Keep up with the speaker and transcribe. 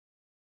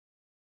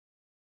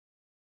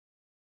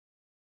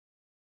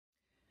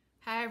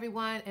Hi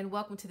everyone, and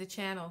welcome to the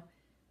channel.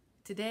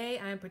 Today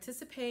I am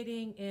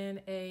participating in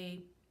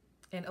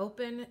an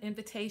open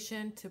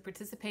invitation to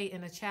participate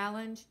in a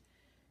challenge,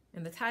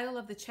 and the title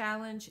of the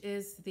challenge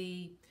is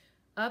the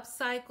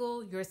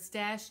Upcycle Your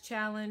Stash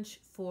Challenge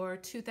for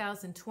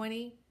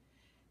 2020.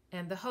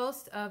 And the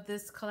host of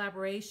this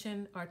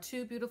collaboration are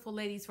two beautiful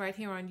ladies right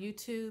here on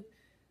YouTube,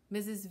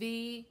 Mrs.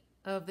 V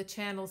of the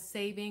channel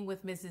Saving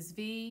with Mrs.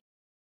 V,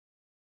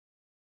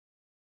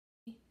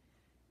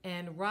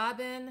 and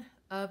Robin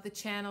of the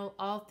channel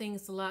All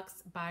Things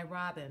Luxe by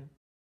Robin.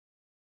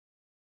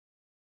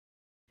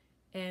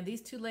 And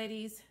these two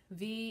ladies,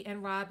 V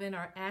and Robin,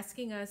 are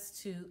asking us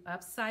to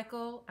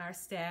upcycle our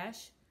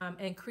stash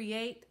and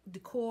create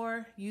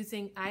decor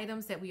using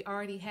items that we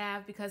already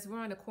have, because we're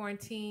on a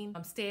quarantine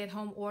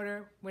stay-at-home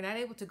order. We're not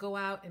able to go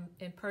out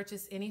and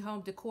purchase any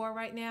home decor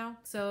right now.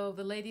 So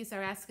the ladies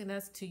are asking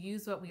us to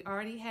use what we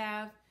already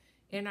have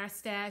in our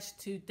stash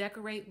to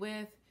decorate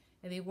with,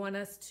 and they want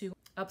us to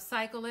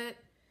upcycle it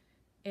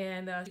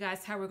and you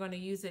guys how we're going to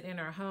use it in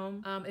our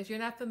home. If you're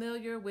not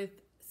familiar with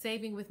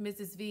Saving with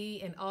Mrs.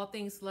 V and All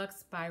Things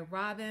Luxe by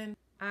Robin,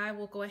 I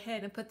will go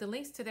ahead and put the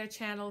links to their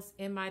channels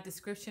in my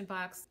description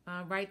box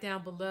right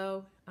down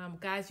below.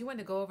 Guys, you want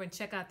to go over and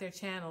check out their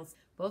channels.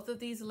 Both of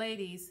these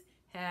ladies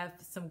have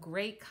some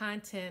great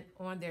content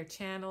on their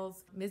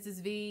channels.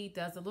 Mrs. V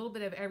does a little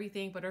bit of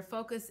everything, but her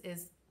focus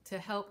is to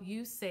help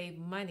you save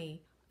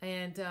money.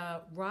 And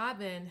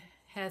Robin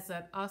has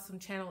an awesome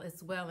channel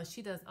as well, and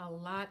she does a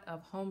lot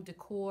of home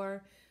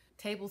decor,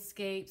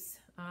 tablescapes,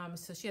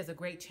 so she has a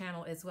great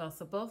channel as well.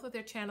 So both of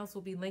their channels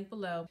will be linked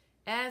below,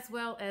 as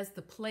well as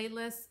the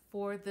playlist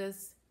for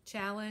this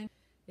challenge.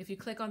 If you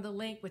click on the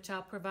link, which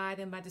I'll provide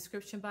in my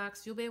description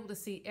box, you'll be able to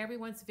see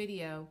everyone's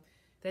video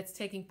that's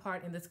taking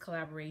part in this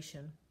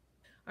collaboration.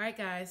 All right,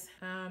 guys,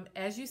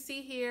 as you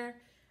see here,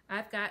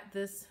 I've got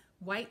this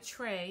white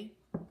tray,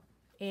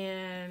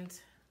 and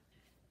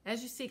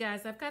as you see,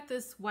 guys, I've got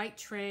this white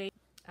tray.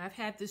 I've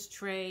had this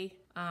tray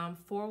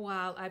for a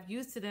while. I've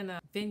used it in a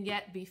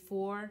vignette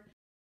before.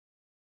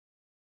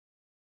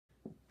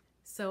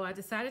 So I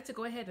decided to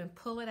go ahead and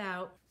pull it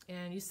out.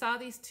 And you saw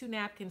these two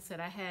napkins that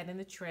I had in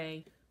the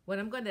tray. What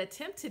I'm going to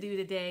attempt to do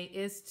today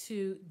is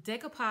to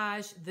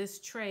decoupage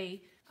this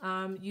tray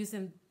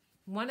using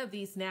one of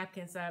these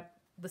napkins. I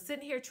was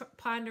sitting here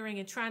pondering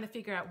and trying to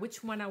figure out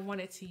which one I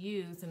wanted to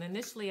use. And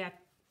initially I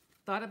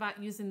thought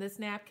about using this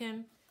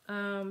napkin.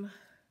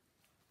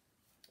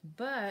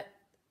 But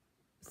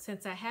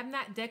since I have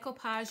not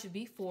decoupaged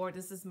before,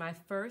 this is my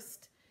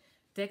first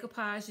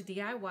decoupage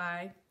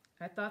DIY,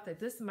 I thought that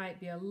this might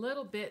be a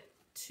little bit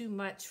too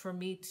much for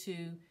me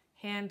to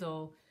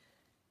handle,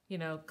 you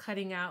know,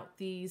 cutting out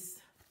the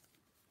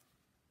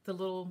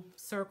little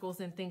circles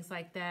and things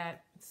like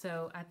that.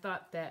 So I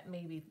thought that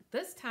maybe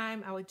this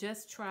time I would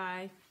just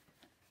try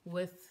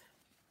with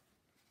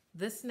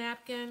this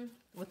napkin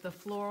with the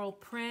floral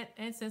print.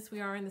 And since we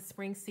are in the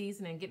spring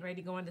season and getting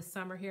ready to go into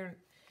summer here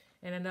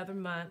in another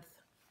month,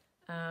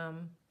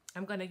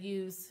 I'm going to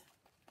use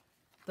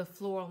the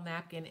floral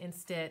napkin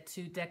instead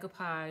to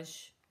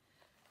decoupage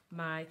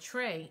my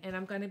tray. And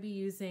I'm going to be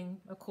using,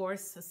 of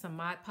course, some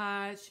Mod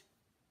Podge.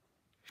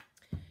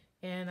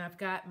 And I've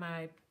got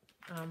my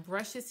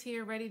brushes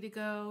here ready to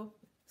go,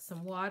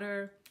 some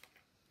water,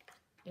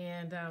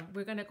 and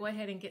we're going to go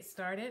ahead and get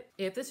started.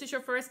 If this is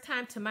your first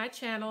time to my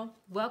channel,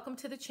 welcome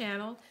to the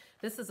channel.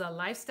 This is a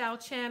lifestyle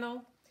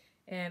channel,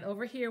 and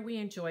over here we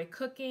enjoy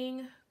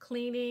cooking,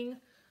 cleaning,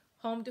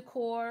 home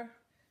decor,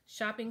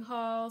 shopping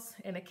hauls,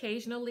 and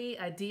occasionally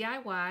a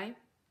DIY.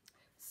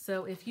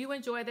 So if you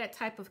enjoy that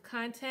type of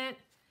content,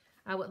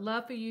 I would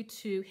love for you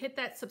to hit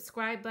that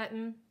subscribe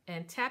button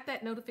and tap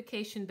that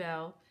notification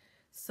bell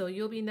so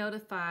you'll be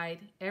notified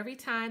every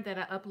time that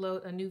I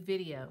upload a new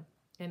video.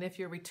 And if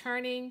you're a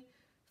returning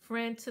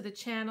friend to the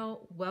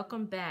channel,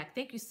 welcome back.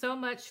 Thank you so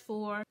much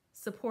for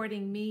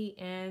supporting me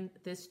and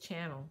this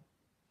channel.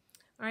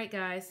 All right,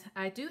 guys,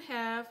 I do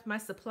have my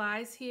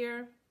supplies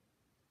here,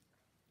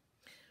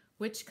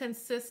 which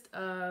consist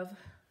of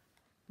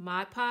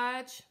Mod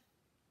Podge.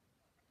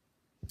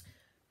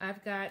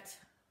 I've got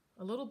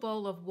a little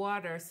bowl of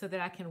water so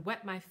that I can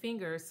wet my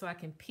fingers so I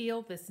can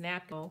peel this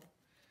napkin.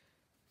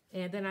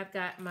 And then I've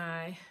got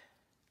my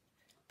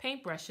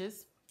paint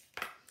brushes.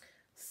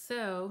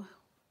 So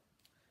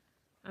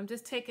I'm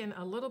just taking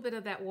a little bit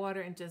of that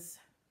water and just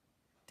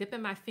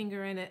dipping my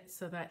finger in it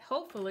so that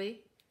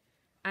hopefully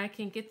I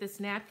can get this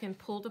napkin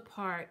pulled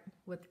apart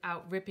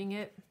without ripping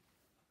it.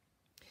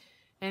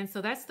 And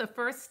so that's the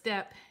first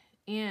step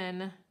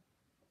in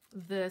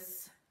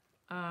this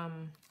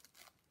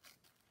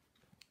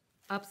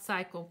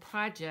upcycle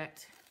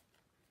project,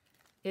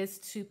 is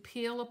to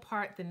peel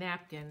apart the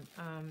napkin.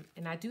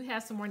 And I do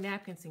have some more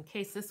napkins in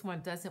case this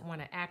one doesn't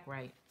want to act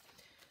right.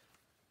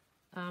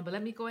 But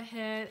let me go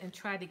ahead and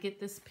try to get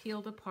this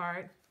peeled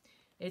apart.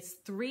 It's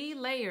 3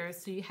 layers,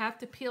 so you have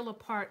to peel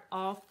apart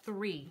all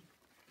 3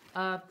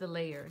 of the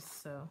layers.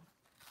 So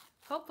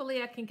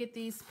hopefully I can get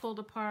these pulled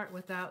apart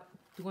without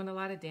doing a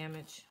lot of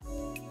damage.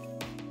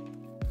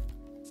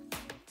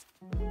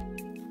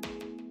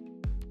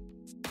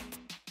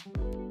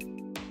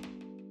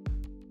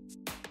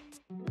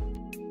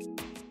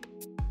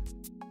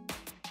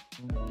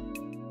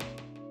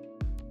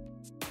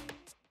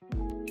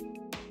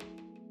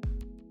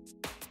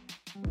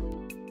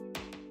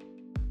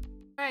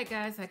 right,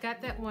 guys, I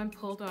got that one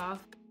pulled off.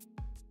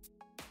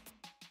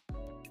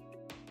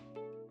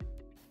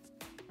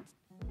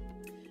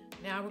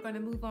 Now we're going to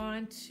move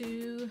on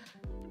to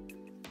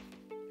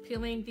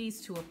peeling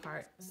these two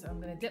apart. So I'm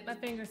going to dip my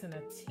fingers in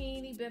a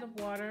teeny bit of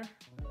water.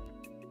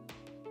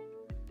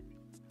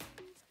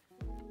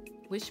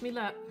 Wish me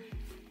luck.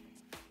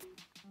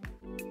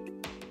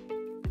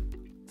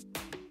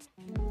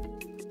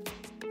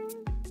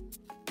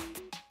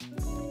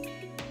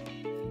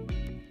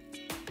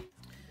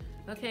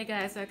 Okay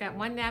guys, I got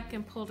one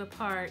napkin pulled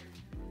apart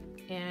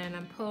and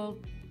I'm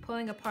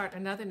pulling apart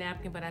another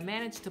napkin, but I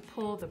managed to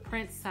pull the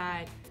print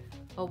side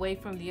away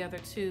from the other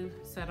two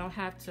so I don't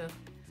have to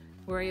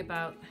worry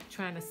about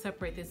trying to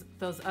separate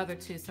those other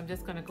two. So I'm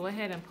just going to go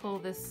ahead and pull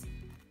this,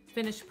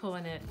 finish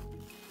pulling it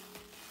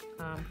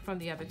from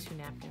the other two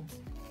napkins.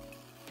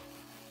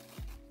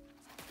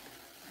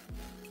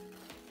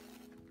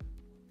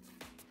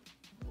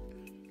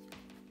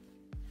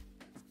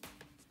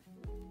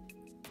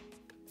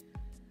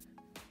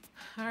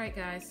 All right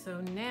guys,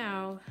 so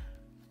now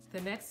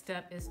the next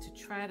step is to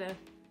try to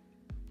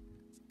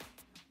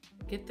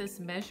get this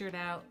measured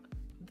out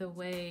the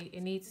way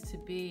it needs to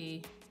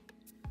be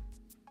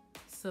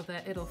so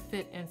that it'll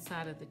fit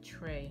inside of the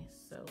tray.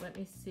 So let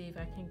me see if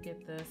I can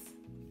get this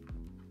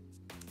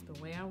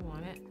the way I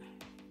want it.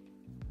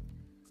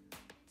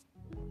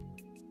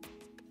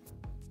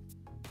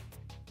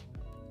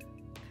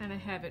 Kind of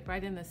have it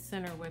right in the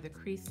center where the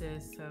crease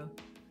is, so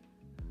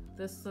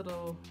this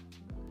little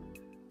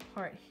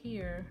part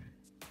here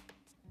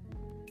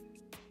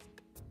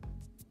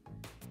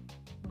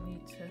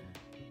need to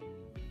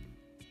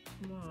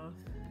come off.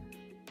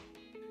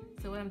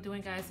 So what I'm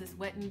doing, guys, is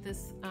wetting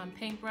this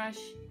paintbrush,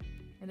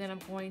 and then I'm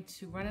going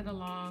to run it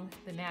along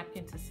the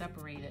napkin to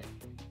separate it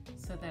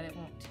so that it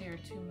won't tear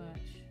too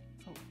much,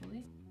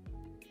 hopefully.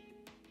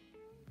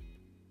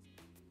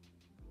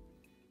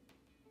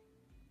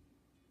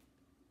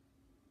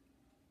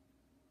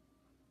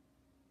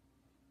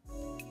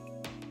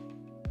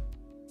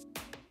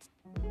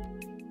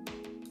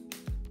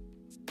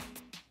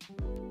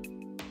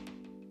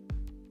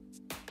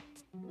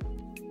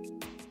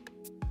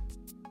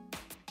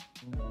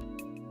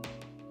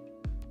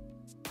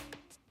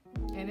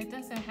 And it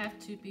doesn't have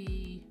to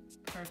be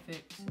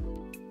perfect.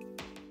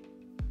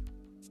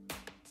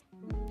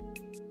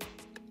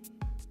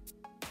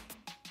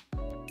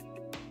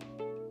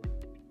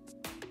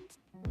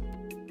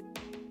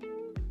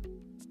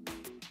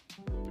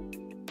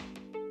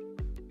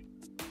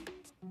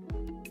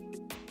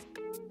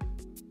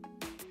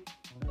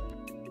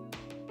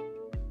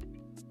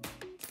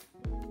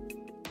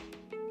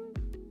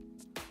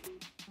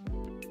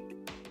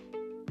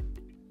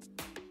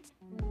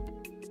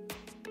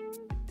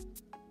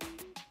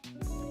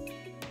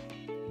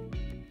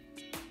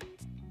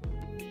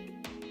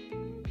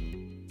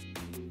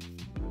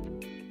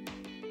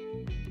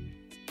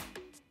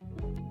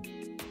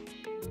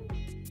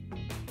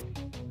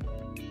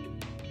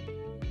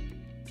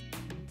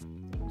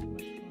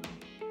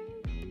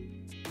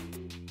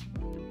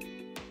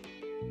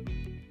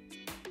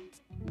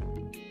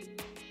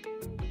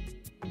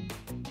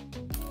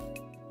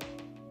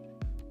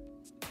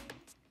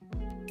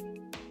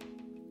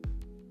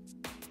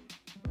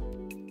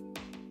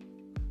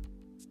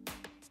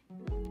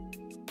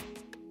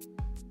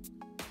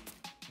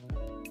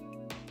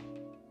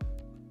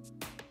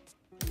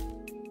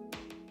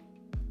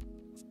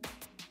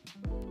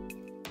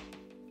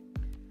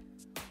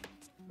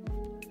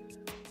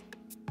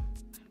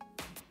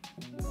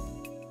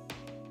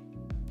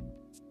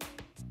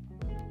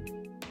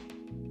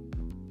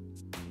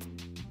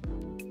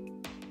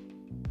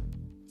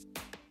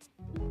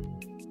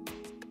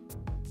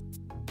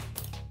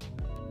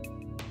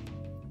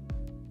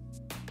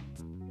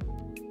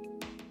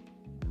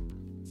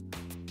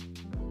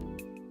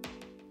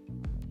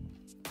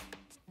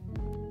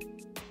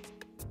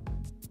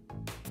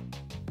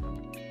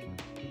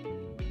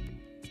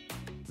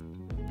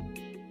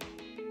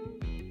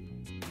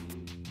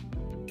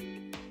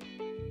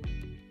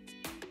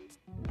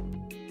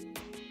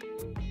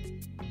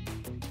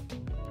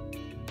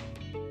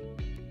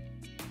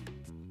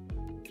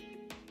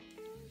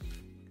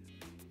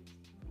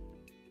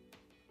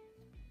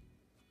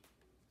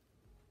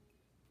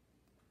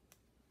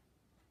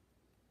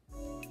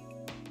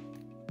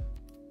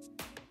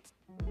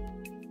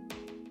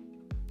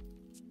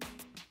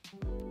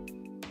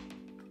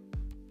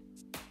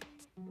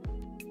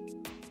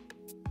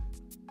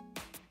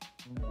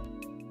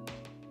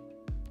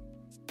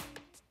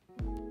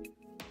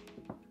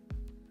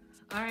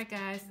 All right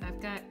guys,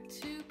 I've got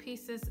 2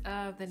 pieces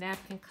of the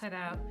napkin cut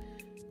out.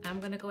 I'm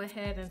gonna go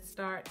ahead and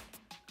start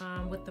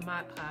with the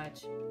Mod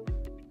Podge.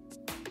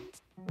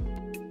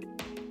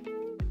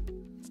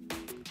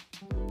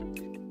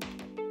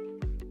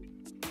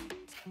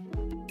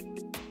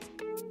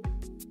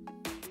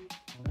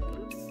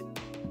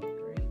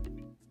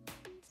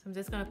 I'm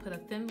just going to put a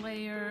thin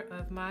layer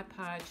of Mod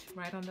Podge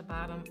right on the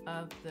bottom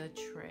of the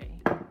tray.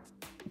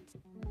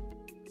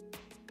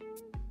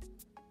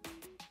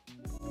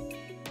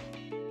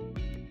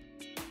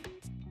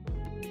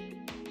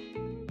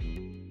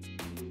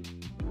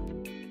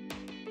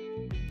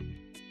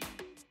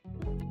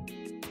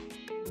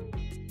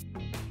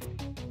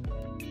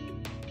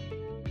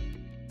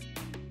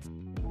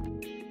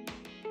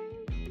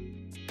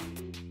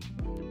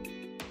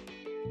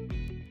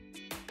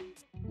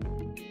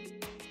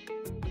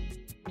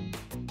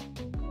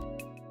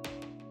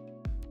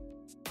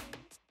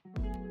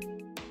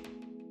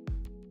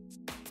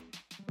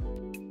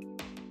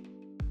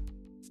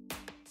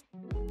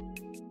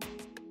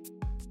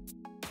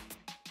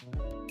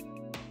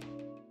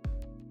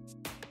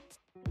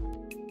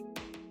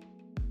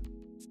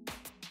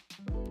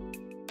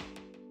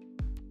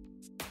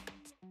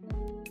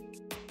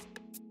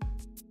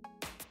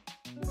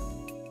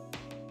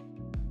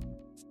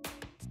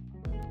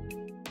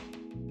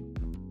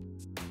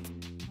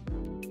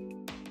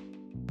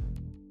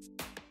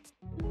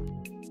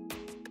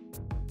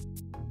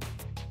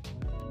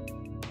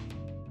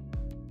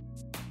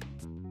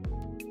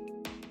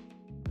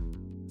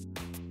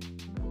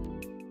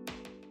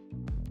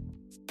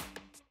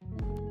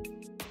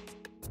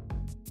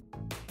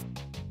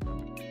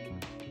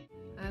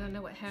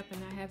 know what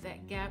happened. I have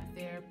that gap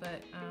there,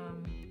 but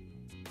I'm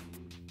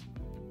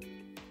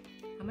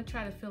gonna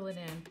try to fill it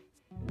in.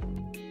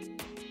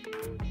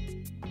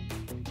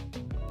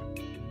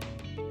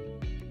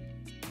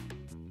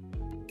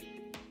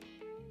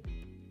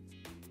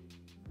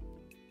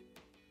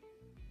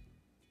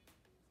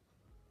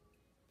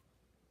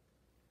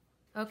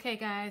 Okay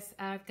guys,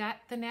 I've got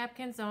the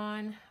napkins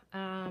on.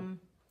 I'm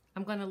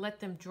gonna let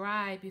them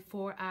dry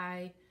before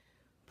I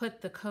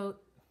put the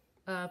coat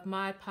of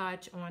Mod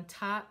Podge on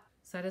top.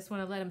 So I just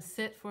wanna let them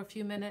sit for a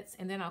few minutes,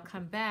 and then I'll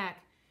come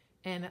back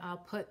and I'll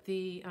put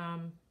the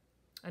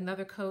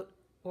another coat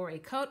or a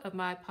coat of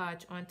Mod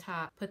Podge on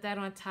top. Put that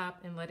on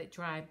top and let it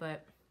dry.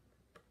 But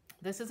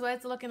this is what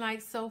it's looking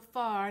like so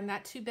far.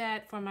 Not too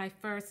bad for my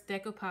first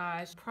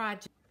decoupage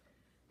project.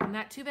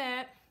 Not too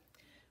bad.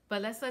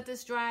 But let's let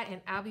this dry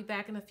and I'll be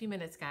back in a few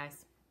minutes,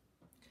 guys.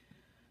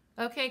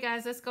 Okay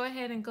guys, let's go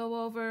ahead and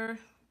go over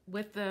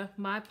with the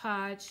Mod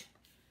Podge.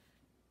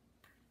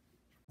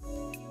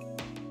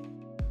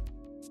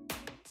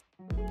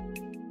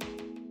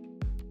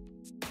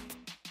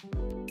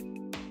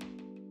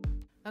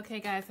 Okay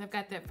guys, I've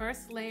got that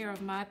first layer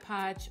of Mod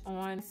Podge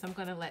on, so I'm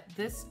gonna let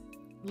this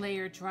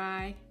layer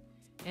dry,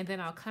 and then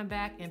I'll come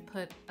back and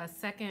put a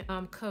second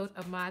coat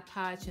of Mod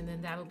Podge, and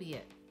then that'll be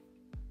it.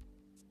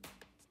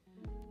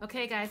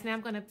 Okay guys, now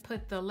I'm gonna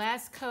put the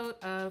last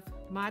coat of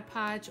Mod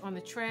Podge on the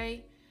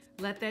tray,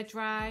 let that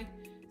dry,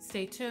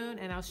 stay tuned,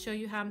 and I'll show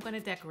you how I'm gonna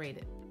decorate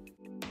it.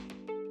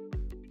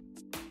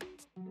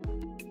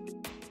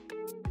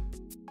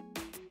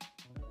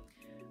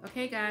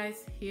 Okay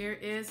guys, here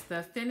is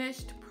the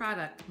finished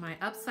product, my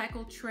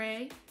upcycle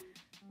tray.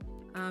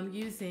 I'm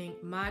using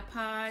Mod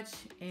Podge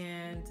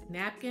and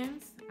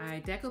napkins.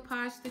 I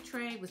decoupaged the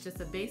tray. It was just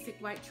a basic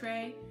white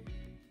tray.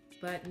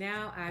 But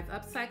now I've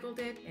upcycled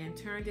it and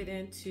turned it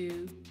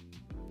into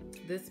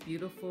this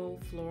beautiful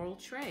floral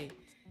tray.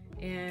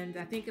 And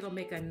I think it'll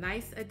make a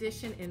nice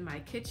addition in my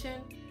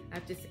kitchen.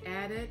 I've just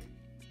added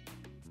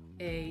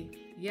a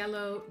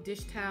yellow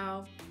dish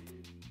towel,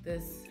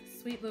 this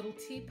sweet little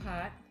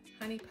teapot,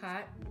 honey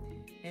pot,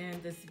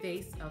 and this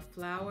vase of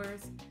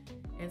flowers.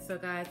 And so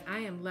guys, I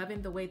am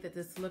loving the way that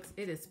this looks.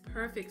 It is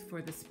perfect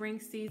for the spring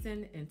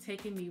season and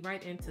taking me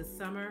right into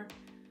summer.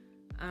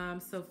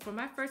 So for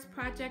my first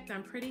project,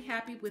 I'm pretty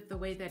happy with the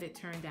way that it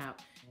turned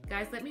out.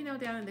 Guys, let me know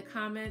down in the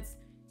comments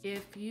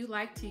if you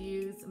like to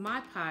use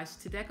Mod Podge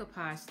to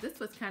decoupage. This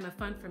was kind of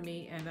fun for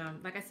me,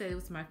 and like I said, it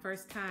was my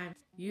first time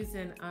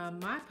using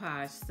Mod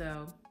Podge,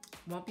 so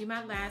won't be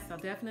my last. I'll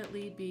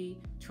definitely be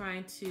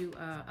trying to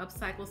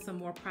upcycle some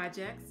more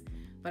projects.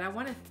 But I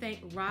want to thank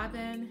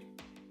Robin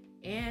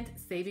and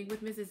Saving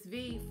with Mrs.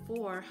 V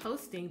for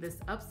hosting this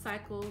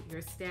Upcycle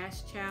Your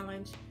Stash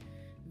Challenge.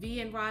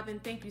 V and Robin,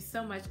 thank you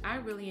so much. I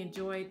really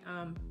enjoyed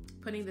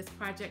putting this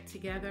project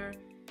together.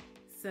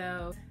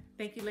 So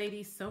thank you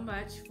ladies so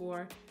much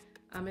for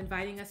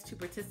inviting us to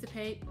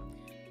participate.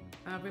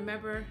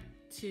 Remember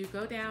to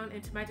go down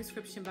into my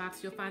description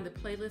box. You'll find the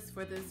playlist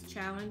for this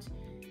challenge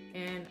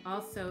and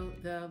also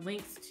the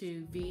links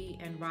to V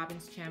and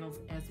Robin's channels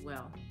as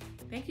well.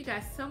 Thank you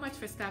guys so much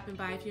for stopping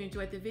by. If you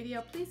enjoyed the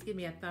video, please give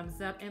me a thumbs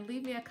up and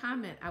leave me a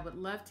comment. I would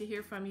love to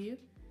hear from you.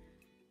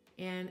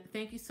 And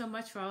thank you so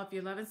much for all of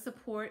your love and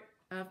support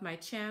of my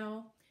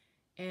channel.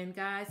 And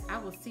guys, I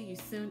will see you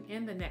soon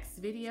in the next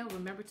video.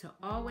 Remember to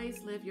always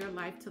live your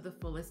life to the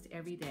fullest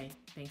every day.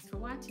 Thanks for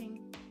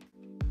watching.